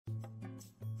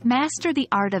Master the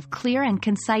art of clear and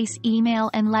concise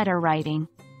email and letter writing.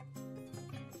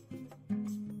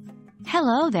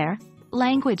 Hello there,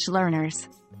 language learners.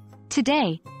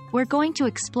 Today, we're going to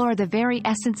explore the very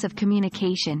essence of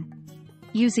communication,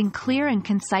 using clear and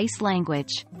concise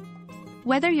language.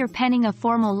 Whether you're penning a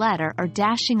formal letter or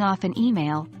dashing off an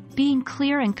email, being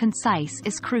clear and concise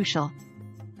is crucial.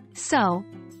 So,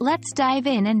 let's dive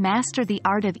in and master the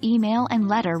art of email and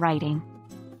letter writing.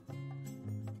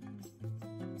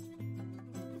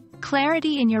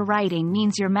 Clarity in your writing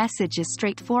means your message is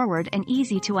straightforward and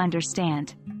easy to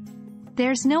understand.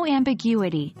 There's no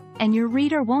ambiguity, and your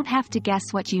reader won't have to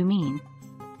guess what you mean.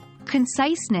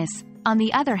 Conciseness, on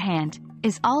the other hand,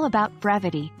 is all about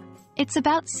brevity. It's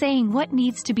about saying what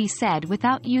needs to be said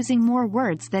without using more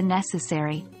words than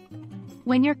necessary.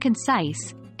 When you're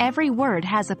concise, every word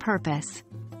has a purpose.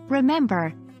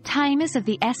 Remember, time is of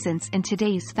the essence in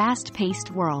today's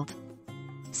fast-paced world.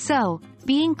 So,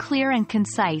 being clear and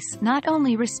concise not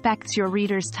only respects your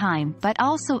reader's time but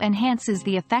also enhances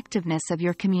the effectiveness of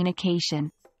your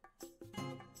communication.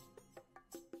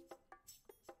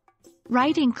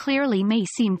 Writing clearly may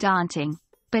seem daunting,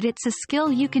 but it's a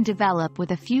skill you can develop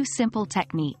with a few simple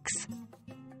techniques.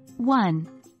 1.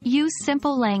 Use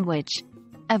simple language.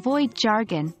 Avoid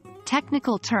jargon,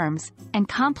 technical terms, and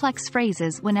complex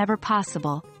phrases whenever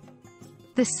possible.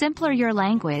 The simpler your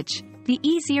language, the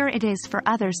easier it is for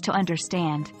others to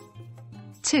understand.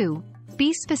 2.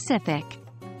 Be specific.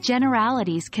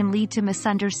 Generalities can lead to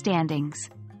misunderstandings.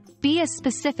 Be as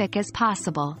specific as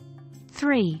possible.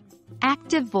 3.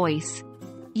 Active voice.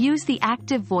 Use the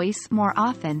active voice more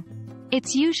often.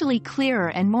 It's usually clearer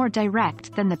and more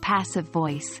direct than the passive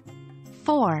voice.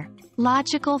 4.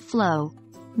 Logical flow.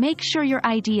 Make sure your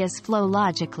ideas flow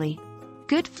logically.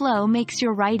 Good flow makes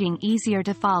your writing easier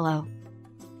to follow.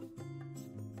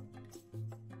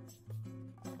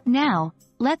 Now,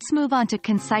 let's move on to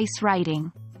concise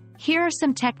writing. Here are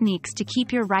some techniques to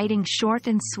keep your writing short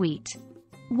and sweet.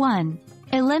 1.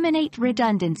 Eliminate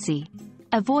redundancy.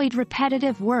 Avoid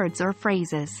repetitive words or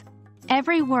phrases.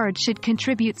 Every word should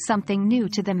contribute something new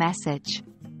to the message.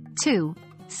 2.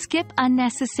 Skip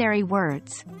unnecessary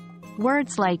words.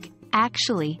 Words like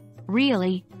actually,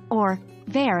 really, or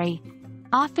very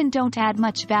often don't add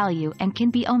much value and can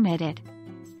be omitted.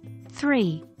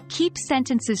 3. Keep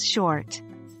sentences short.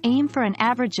 Aim for an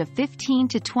average of 15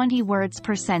 to 20 words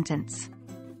per sentence.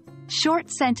 Short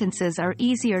sentences are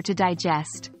easier to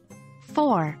digest.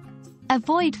 4.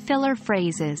 Avoid filler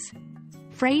phrases.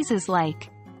 Phrases like,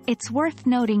 "It's worth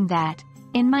noting that,"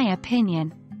 "in my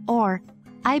opinion," or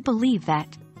 "I believe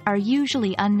that," are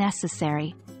usually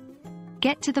unnecessary.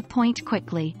 Get to the point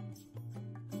quickly.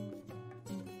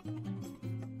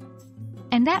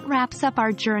 And that wraps up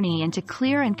our journey into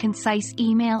clear and concise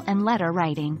email and letter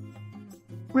writing.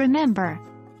 Remember,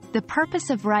 the purpose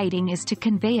of writing is to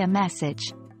convey a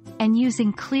message, and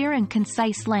using clear and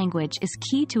concise language is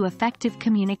key to effective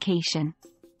communication.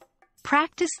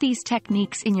 Practice these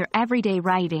techniques in your everyday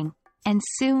writing, and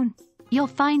soon, you'll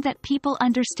find that people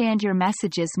understand your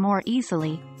messages more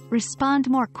easily, respond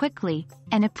more quickly,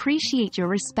 and appreciate your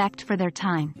respect for their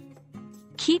time.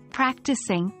 Keep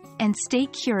practicing, and stay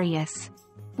curious.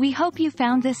 We hope you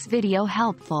found this video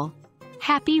helpful.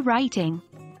 Happy writing!